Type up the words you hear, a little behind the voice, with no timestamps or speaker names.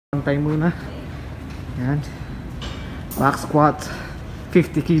Tayo muna. Yan. Back squat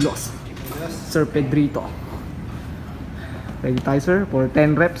 50 kilos. Sir Pedrito. Ready tayo sir for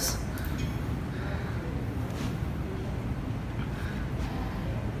 10 reps.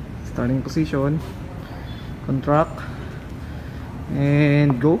 Starting position. Contract.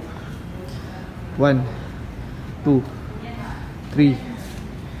 And go. 1 2 3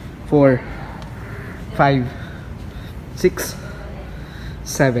 4 5 6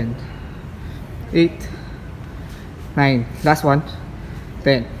 7 8 9. Last one.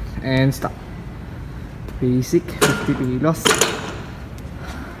 10 and stop. Basic 50 kilos.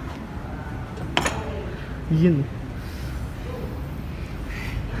 Yun.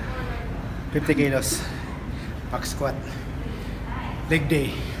 50 kilos back squat leg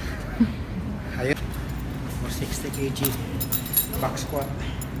day. Ayun, or 60 kg back squat.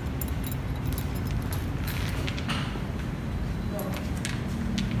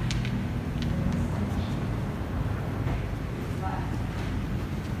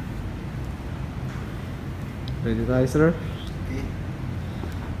 Ready tayo sir. Okay.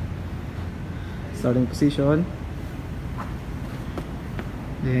 Starting position.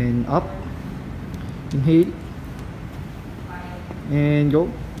 Then up. Inhale. And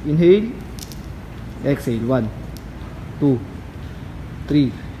go. Inhale. Exhale. 1 2 3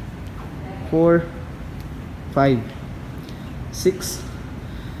 4 5 6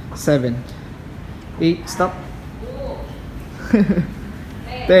 7 8. Stop.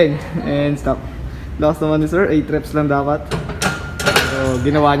 10 and stop. Last naman ni sir, 8 reps lang dapat. So,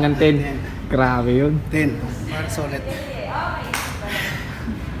 ginawa niyan 10. Grabe yun. 10 para solid.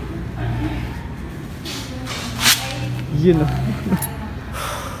 Yun o.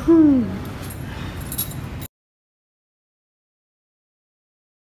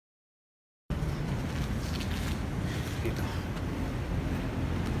 Dito.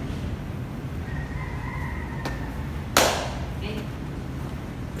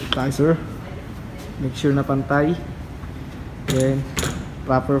 Tayo sir. Make sure na pantay. Then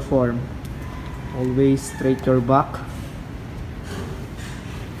proper form. Always straight your back.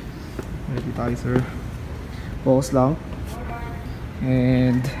 Ready tayo sir. Pause lang.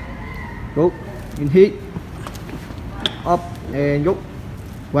 And go. Inhale. Up and go.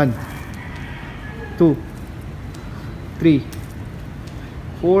 1 2 3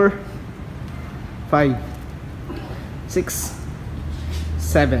 4 5 6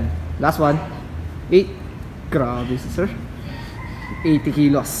 7. Last one. 8. Grabe sir. 80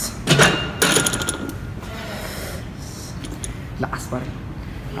 kilos. Lakas pa rin.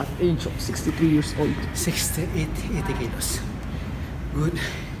 At age of 63 years old. 68, 80 kilos. Good.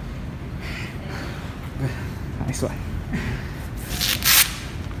 Nice one.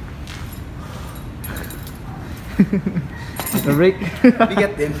 Ito break.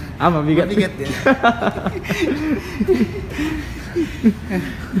 Bigat din. Mabigat. Mabigat din.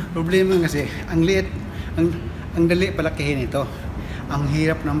 Problema kasi, ang liit, ang dali palakihin ito. Ang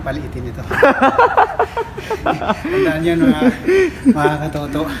hirap ng paliitin ito. Tandaan yan mga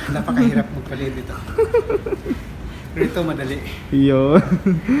katoto, napakahirap magpalit ito. Pero ito madali. Yo.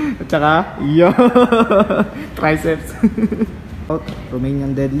 At saka, yo. Triceps.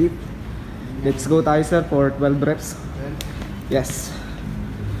 Romanian deadlift. Let's go tayo sir for 12 reps. Yes.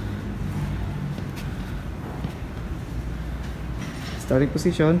 Starting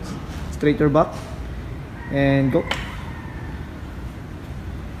position, straight your back and go.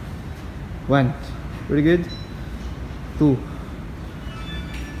 1, very good. 2,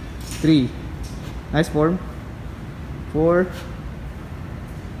 3, nice form. 4,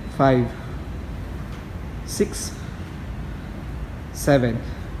 5, 6, 7,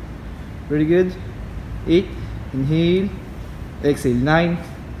 very good. 8, inhale, exhale. 9,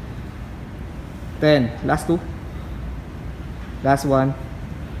 10, last 2. Last one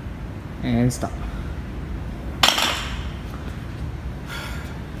and stop.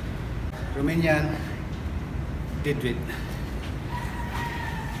 Romanian deadlift.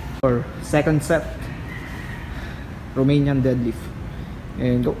 For second set, Romanian deadlift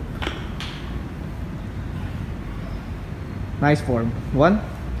and go. Nice form. 1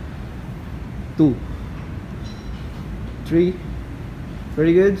 2 3,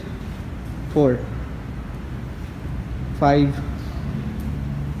 very good. 4 5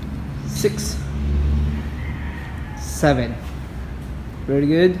 6 7, very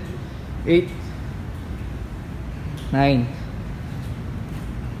good. 8 9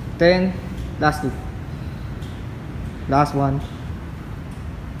 10, last 2. Last one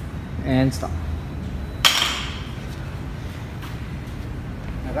and stop.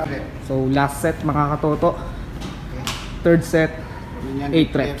 Marami. So last set mga katoto. Third set Ganyan,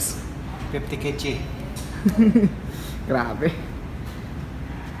 8 reps. 50 kg. Grabe.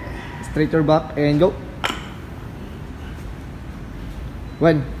 Straight your back and go.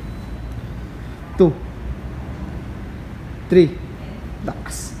 1 2 3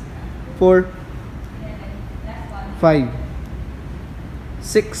 lakas. 4 5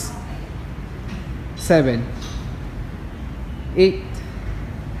 6 7 8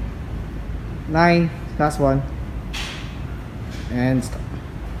 9. Last one. And stop.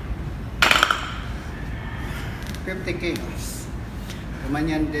 50 kilos.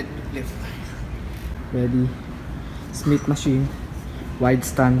 Naman deadlift. Ready. Smith machine. Wide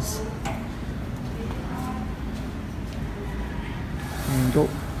stance. And go.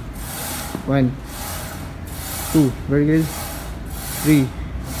 1 2. Very good. 3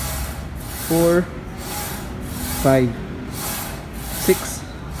 4 5 6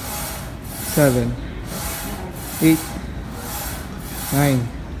 7 8 9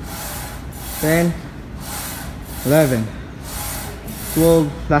 10 11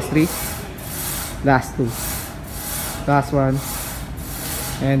 12. Last 3. Last 2. Last 1.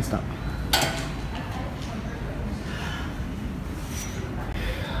 And stop.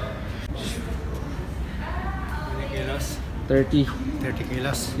 Kilos. 30. 30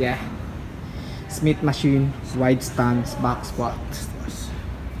 kilos. Yeah. Smith machine, wide stance, back squat.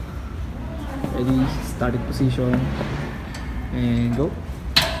 Ready, starting position. And go.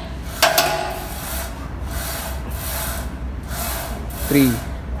 3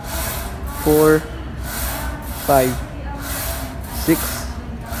 4 5 6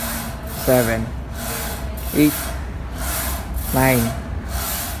 7 8 9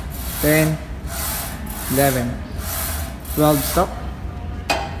 10 11 12. Stop.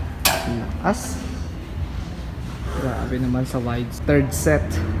 Lakas. Grabe naman sa wide. Third set.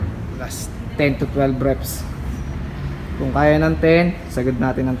 Last. 10 to 12 reps. Kung kaya ng 10, sagad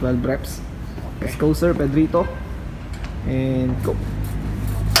natin ng 12 reps. Let's go, sir Pedrito. And go.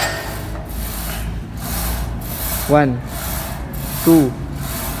 1 2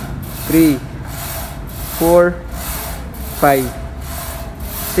 3 4 5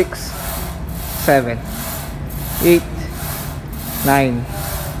 6 7 8 9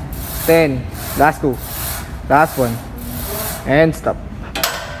 10. Last 2. Last 1. And stop.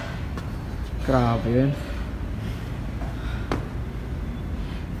 Grabe yun.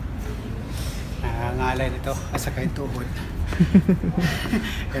 Nangangalay nito. Asa kayo tuhod.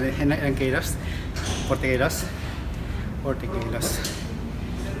 Ilang kilos? 40 kilos? 40 kilos.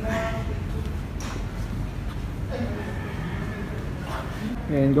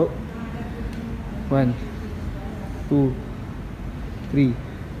 And go. 1 2 3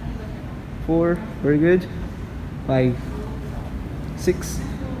 4. Very good. 5 6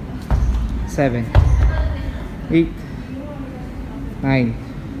 7 8 9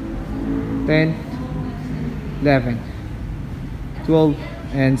 10 11 12.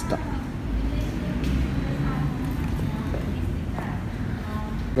 And stop.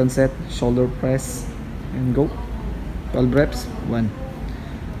 One set, shoulder press and go. 12 reps. 1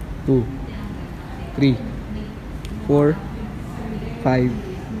 2 3 4 5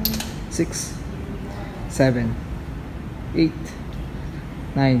 6 7 8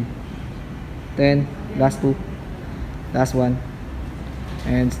 9 10. Last 2. Last 1.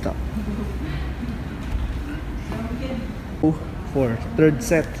 And stop. 2 4. Third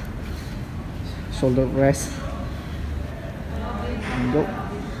set, shoulder press and go.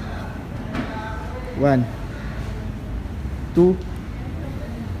 1 2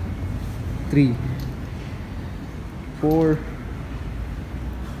 3 4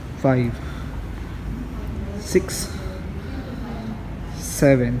 5 6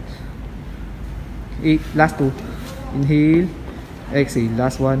 7 8. Last 2. Inhale, exhale.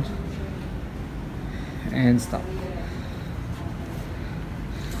 Last 1. And stop.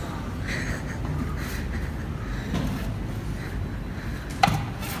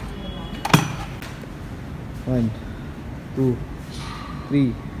 One, 2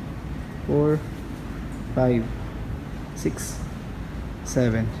 3 4 5 6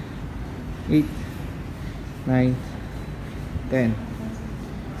 7 8 9 10.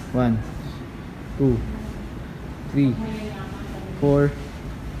 1 2 3 4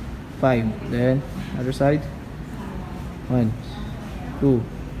 5. Then other side. 1 2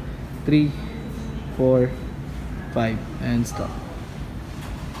 3 4 5. And stop.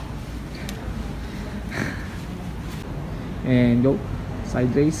 And go.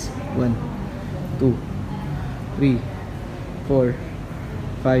 Side raise. 1 2 3 4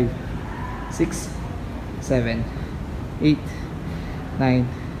 5 6 7 8 9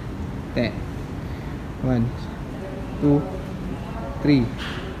 10. 1 2 3,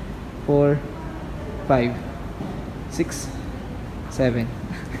 4, 5, 6, 7,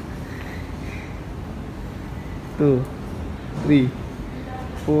 2, 3,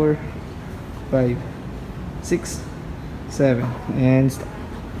 4, 5, 6, 7, and stop.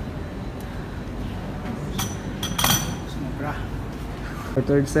 Sumobra. Our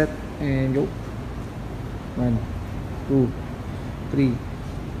third set, and go. 1, 2, 3,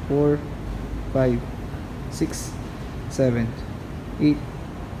 4, 5, 6, 7, 8,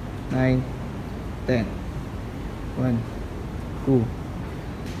 9, 10. 1, 2,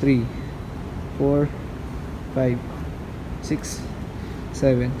 3, 4, 5, 6,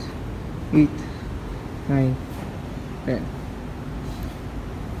 7, 8, 9, 10.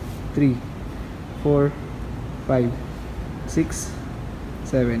 3, 4, 5, 6,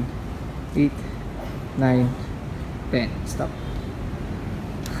 7, 8, 9, 10. Stop.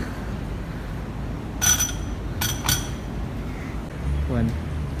 1,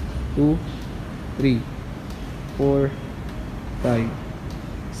 2, 3, 4, 5,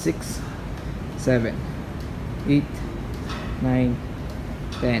 6, 7, 8, 9,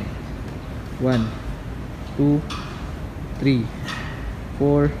 10. 1, 2, 3,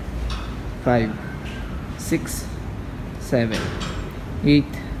 4, 5, 6, 7, 8,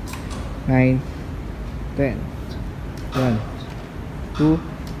 9, 10. 1, 2,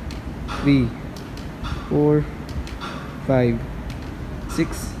 3, 4, 5,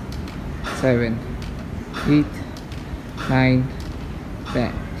 6, 7, 8, 9,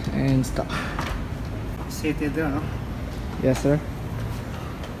 10. And stop. Seated row, no? Yes, sir.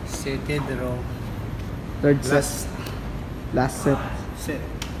 Seated row. Third set. Last set. Set.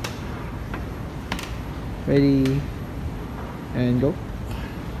 Ready, and go.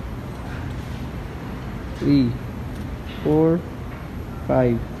 3, 4,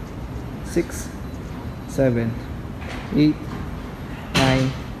 5, 6, 7, 8,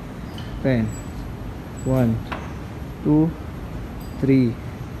 9, 10. 1, 2, 3,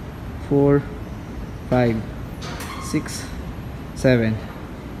 4, 5, 6, 7,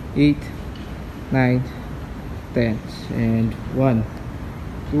 8, 9, 10. And 1,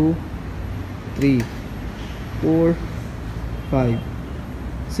 2, 3, 4, 5,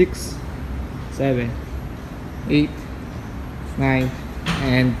 6, 7, 8, 9,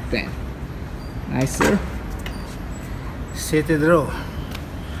 and 10. Nice, sir. Seated row.